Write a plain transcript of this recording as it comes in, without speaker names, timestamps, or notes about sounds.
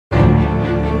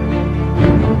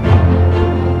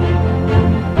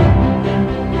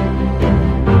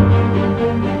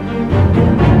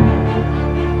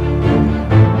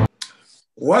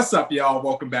What's up, y'all?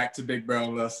 Welcome back to Big Bro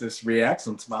and Little Sis Reacts.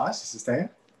 I'm Tomas. This is Stan.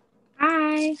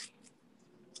 Hi.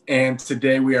 And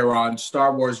today we are on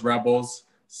Star Wars Rebels,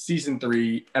 Season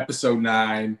 3, Episode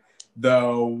 9, The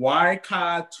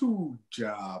Wynkahthu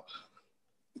Job.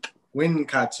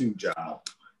 Wynkahthu Job.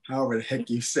 However the heck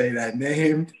you say that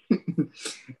name.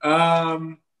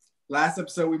 Last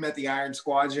episode, we met the Iron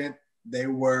Squadron. They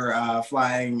were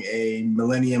flying a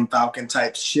Millennium Falcon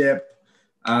type ship.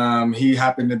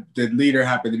 The leader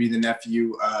happened to be the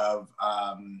nephew of,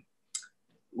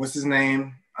 what's his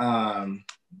name? The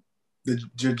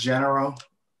general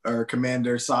or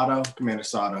Commander Sato. Commander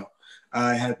Sato.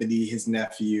 It had to be his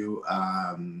nephew.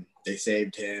 They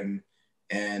saved him.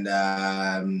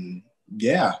 And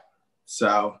yeah,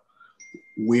 so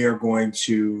we are going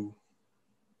to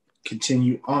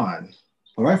continue on.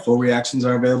 All right, full reactions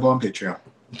are available on Patreon.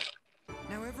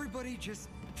 Now everybody just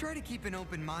try to keep an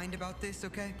open mind about this,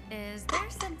 okay? Is there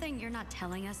something you're not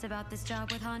telling us about this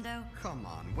job with Hondo? Come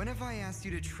on, when have I asked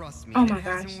you to trust me Oh and my it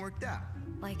gosh. hasn't worked out?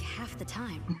 Like half the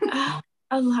time.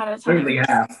 A lot of times. Literally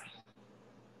half.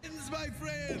 My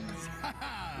friends.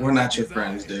 We're not your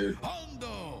friends, dude.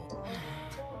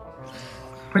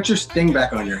 Put your sting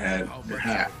back on your head. Your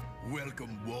hat.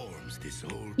 Welcome warms this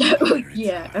whole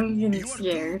Yeah, I'm getting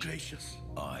scared.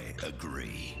 I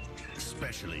agree.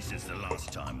 Especially since the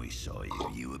last time we saw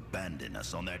you, you abandoned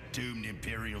us on that doomed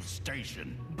Imperial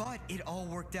station. But it all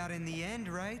worked out in the end,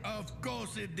 right? Of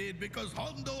course it did, because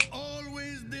Hondo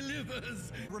always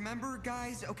delivers. Remember,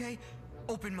 guys, okay?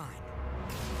 Open mind.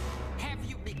 Have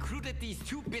you recruited these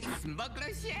two-bit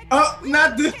smugglers yet? Oh,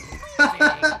 not this.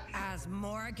 As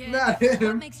Morgan? Not What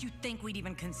him. makes you think we'd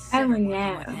even I consider don't working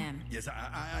know. with him? Yes,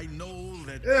 I know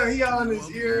that. Yeah, he on you his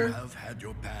all ear. have had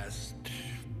your past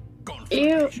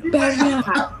Ew, confrontations. better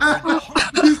not.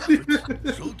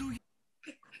 So do you.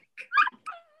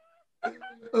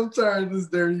 I'm tired of this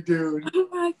dirty dude. Oh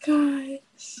my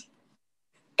gosh.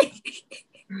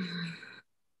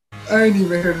 I ain't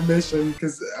even heard the mission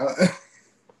because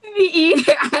Me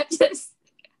either. I just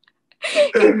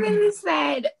it really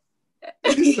sad.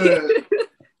 he said,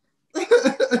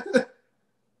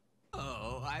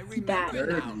 Oh, I remember That. now.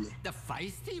 Dirty. The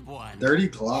feisty one. dirty He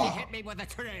claw. hit me with a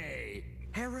tray.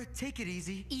 Hera, take it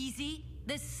easy. Easy?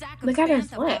 This sack of Look at his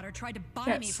bantha lip. powder tried to buy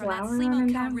Got me from that flour running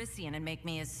Slimo down. Calrissian and make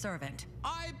me his servant.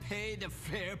 I paid a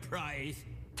fair price.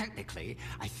 Technically,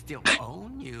 I still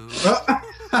own you.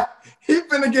 He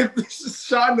finna get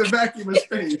shot in the back of his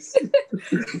face.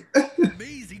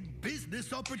 Amazing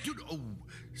business opportunity. Oh,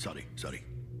 sorry.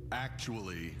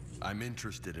 Actually, I'm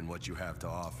interested in what you have to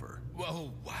offer.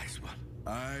 Well, wise one.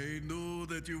 I know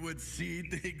that you would see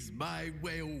things my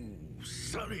way. Oh,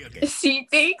 sorry again. She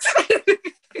thinks.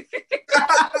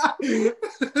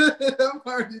 I'm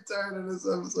already tired of this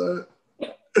episode.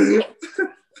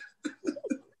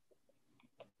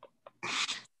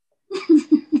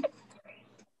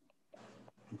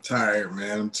 I'm tired,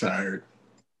 man. I'm tired.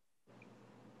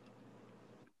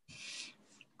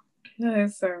 That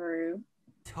is so rude.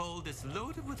 Hold is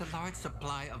loaded with a large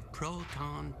supply of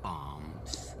proton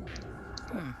bombs.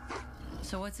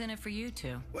 So what's in it for you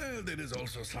two? Well, there is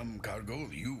also some cargo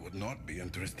you would not be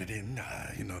interested in.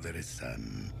 There is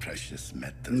some precious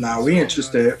metals. Nah, we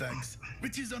interested. artifacts,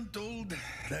 which is untold,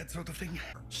 that sort of thing.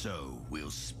 So, we'll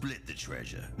split the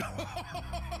treasure.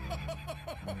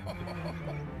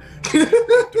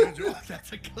 Treasure?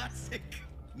 That's a classic.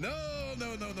 No,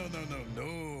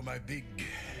 my big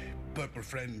purple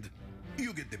friend.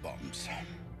 You get the bombs.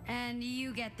 And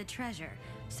you get the treasure.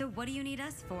 So what do you need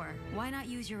us for? Why not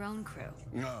use your own crew?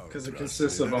 No, 'Cause it trust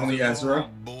consists me, of that only is a Ezra.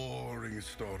 long, boring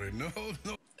story. No.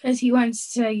 Because he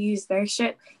wants to use their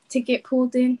ship to get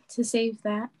pulled in to save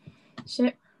that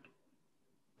ship.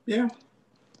 Yeah.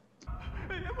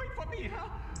 Wait for me,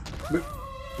 huh?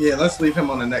 Yeah, let's leave him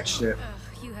on the next ship.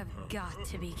 Ugh, you have got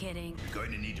to be kidding. You're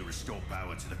going to need to restore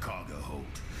power to the cargo hold.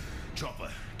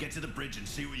 Chopper, get to the bridge and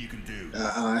see what you can do.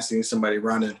 I seen somebody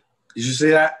running. Did you see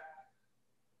that?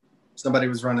 Somebody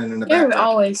was running in the There back. was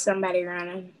always somebody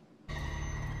running.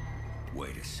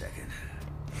 Wait a second.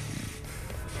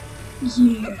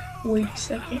 Yeah. Wait a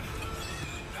second.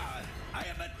 I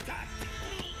am attacked.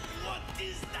 What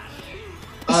is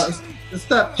that? It's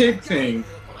that pig thing.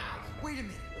 Wait a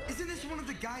minute. Isn't this one of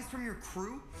the guys from your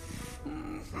crew?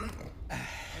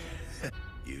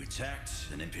 You attacked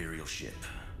an Imperial ship.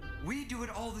 We do it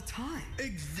all the time.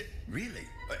 Really?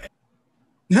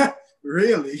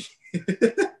 Really?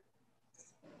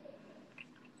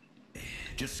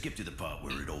 Just skip to the part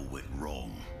where it all went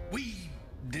wrong. We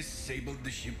disabled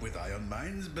the ship with ion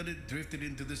mines, but it drifted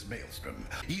into this maelstrom.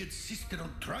 He insisted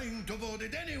on trying to board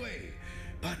it anyway.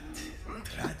 But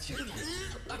tragically,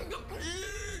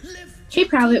 She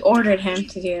probably ordered him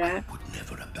to do that. I would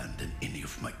never abandon any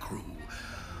of my crew.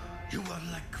 You are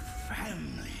like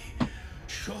family.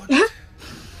 Short.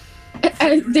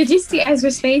 Did you see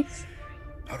Ezra's face?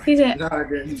 All right. He said, No, I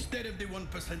didn't. Instead of the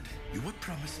 1% you were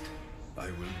promised, I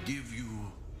will give you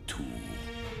 2.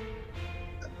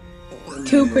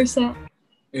 2%.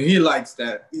 And he likes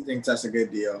that. He thinks that's a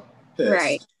good deal. Pissed.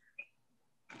 Right.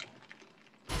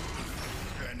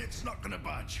 And it's not gonna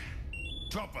budge.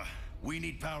 Chopper, we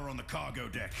need power on the cargo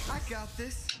deck. I got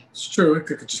this. It's true. We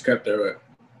could just cut through it.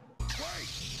 Wait.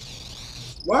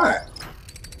 What?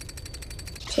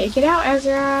 Take it out,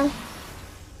 Ezra.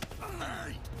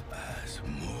 As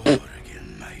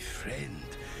Morgan, my friend,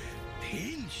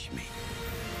 pinch me.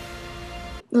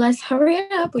 Let's hurry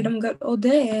up. We don't got all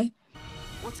day.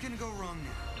 What's gonna go wrong now?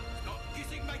 Stop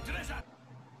kissing my treasure.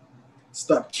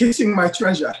 Stop kissing my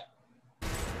treasure.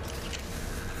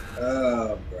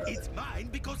 Oh, brother. It's mine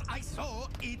because I saw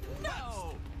it.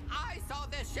 No! I saw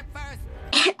this ship first!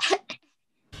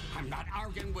 I'm not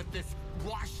arguing with this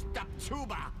washed-up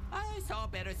tuba. I saw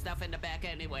better stuff in the back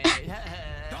anyway.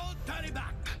 Don't turn it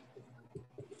back.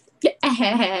 Oh,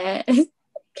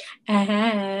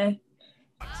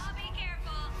 be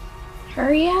careful.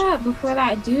 Hurry up before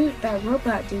that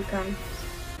robot dude comes.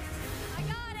 I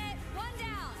got it. One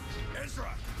down.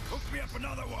 Ezra, hook me up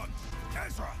another one.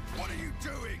 Ezra, what are you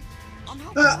doing? I'm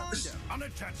helping Wanda.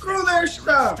 Unattached. Screw their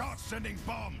stuff. Start sending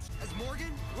bombs. As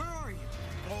Morgan, where are you?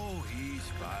 Oh, he's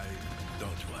fine.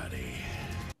 Don't worry.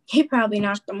 He probably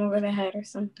knocked him over the head or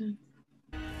something.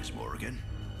 Miss Morgan.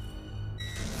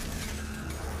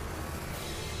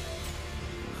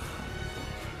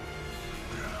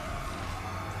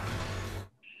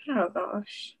 Oh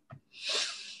gosh.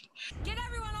 Get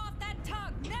everyone off that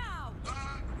tug now.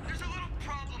 There's a little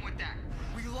problem with that.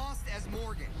 We lost as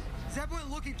Morgan. Zeb went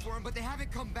looking for him, but they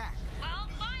haven't come back. Well,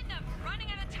 find them.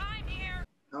 Running out of time here.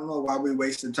 I don't know why we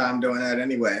wasted time doing that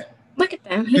anyway. Look at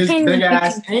them. He His can't big even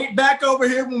ass pick ain't back over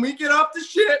here when we get off the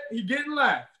ship. He getting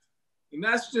left. And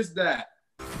that's just that.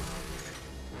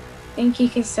 think he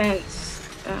can sense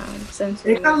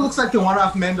It kind of looks like the one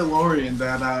off Mandalorian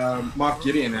that Moff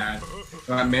Gideon had.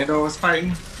 Mando was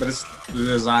fighting, but the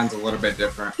design's a little bit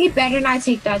different. He better not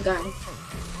take that gun.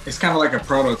 It's kind of like a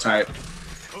prototype.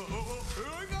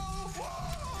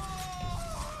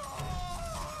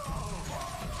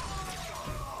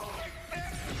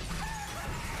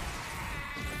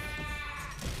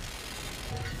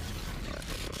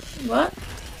 What?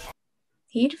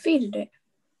 He defeated it.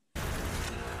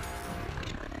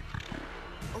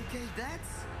 Okay,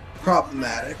 that's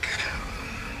Problematic.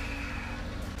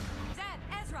 Zed,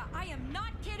 Ezra, I am not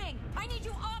kidding. I need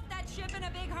you off that ship in a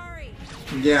big hurry.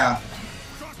 Yeah.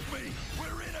 Trust me,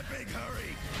 we're in a big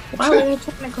hurry. Why were they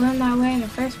trying to go in that way in the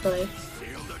first place?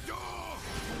 Seal the door.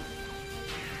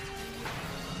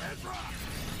 Ezra.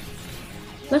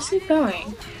 Let's keep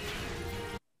going.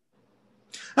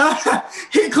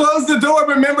 He closed the door,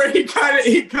 but remember he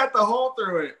cut the hole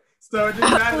through it. So it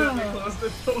didn't matter if he closed the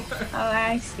door. Oh,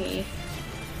 I see.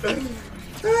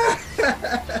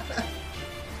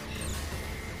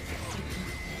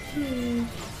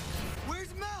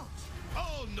 where's Mel?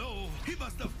 Oh no, he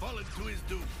must have fallen to his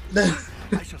doom.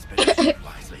 I shall spend his time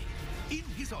wisely. In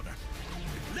his honor.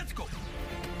 Let's go.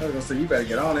 I was gonna say, you better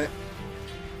get on it.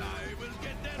 I will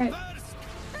get there Right. first.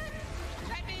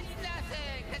 That means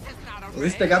nothing. This is not a At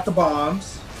least they got the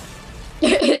bombs.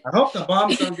 I hope the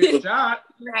bombs don't get shot.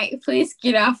 Right, please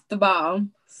get off the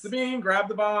bomb. Sabine, grab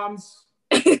the bombs.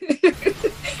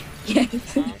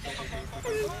 Yes.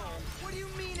 What do you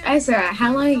mean? Ezra,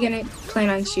 how long are you gonna plan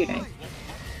on shooting?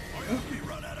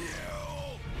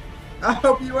 I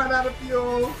hope you run out of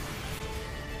fuel.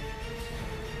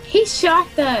 He shot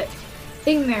the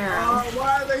thing there. Oh,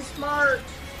 why are they smart?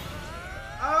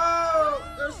 Oh,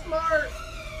 they're smart.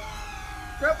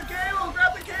 Grab the cable,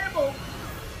 grab the cable.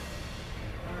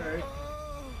 All right.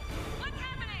 What's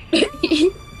happening?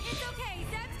 It's okay.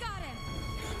 Zed's got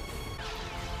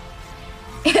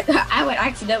him. I would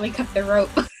accidentally cut the rope.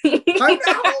 I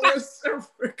know,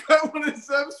 cut one of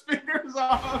Seb's fingers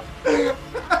off.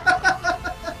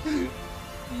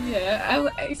 Yeah, I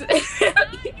would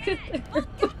accidentally cut the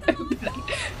rope.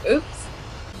 Oops.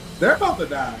 They're about to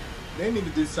die. They need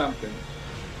to do something.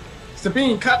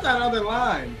 Sabine, cut that other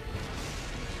line.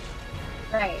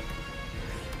 Right.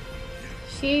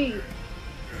 She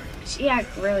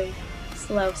acts really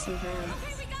slow sometimes.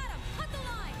 Okay, we got him. Cut the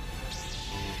line.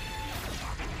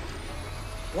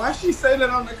 Why she say that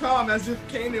on the comm as if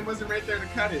Kanan wasn't right there to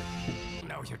cut it?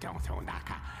 No, you don't,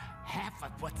 Onaka. Half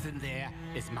of what's in there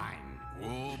is mine.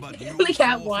 Oh, but you Only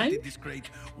got one? forfeited this crate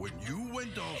when you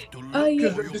went off to look Oh, yeah.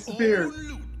 for Because it your disappeared. own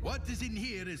loot. What is in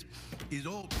here is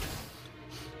all.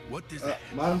 What is that?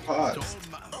 Mine It's paused.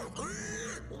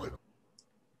 all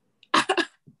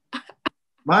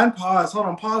Mine paused. Hold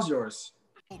on, pause yours.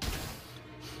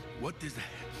 what is that?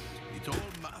 It's all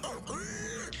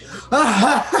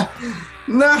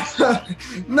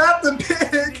Not the I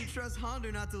pig. didn't trust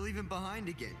Hondo not to leave him behind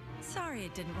again. Sorry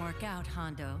it didn't work out,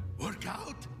 Hondo. Work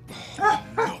out?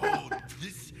 No,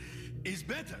 this is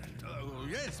better.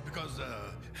 Yes, because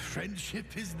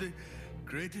friendship is the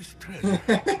greatest treasure.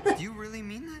 Do you really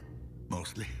mean that?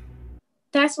 Mostly.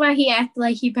 That's why he acted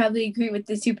like he probably agreed with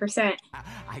the 2%.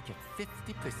 I get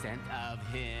 50% of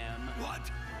him.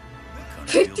 What?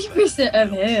 50%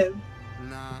 of him.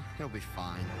 Nah, he'll be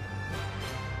fine.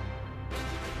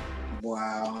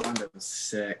 Wow, Hondo's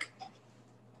sick.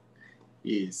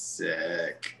 He's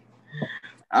sick.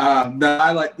 No,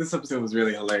 I like this episode was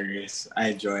really hilarious. I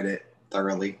enjoyed it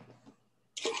thoroughly.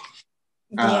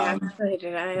 Yeah, so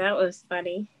did I. That was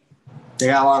funny. They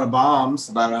got a lot of bombs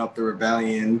that'll help the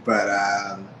rebellion, but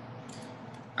I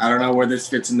don't know where this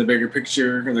fits in the bigger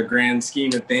picture or the grand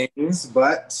scheme of things.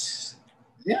 But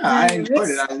yeah, I enjoyed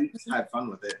it. I just had fun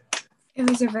with it. It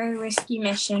was a very risky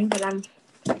mission, but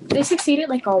they succeeded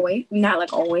like always. Not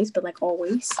like always, but like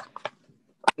always.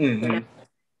 Mm-hmm.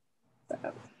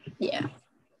 So, yeah.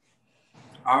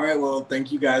 All right. Well,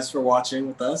 thank you guys for watching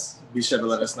with us. Be sure to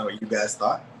let us know what you guys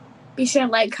thought. Be sure to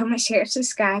like, comment, share,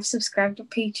 subscribe. Subscribe to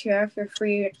Patreon for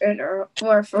free or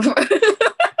for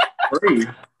Free.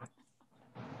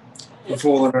 For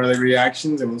full and early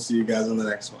reactions, and we'll see you guys on the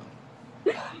next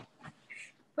one.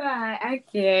 Bye. I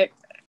can't.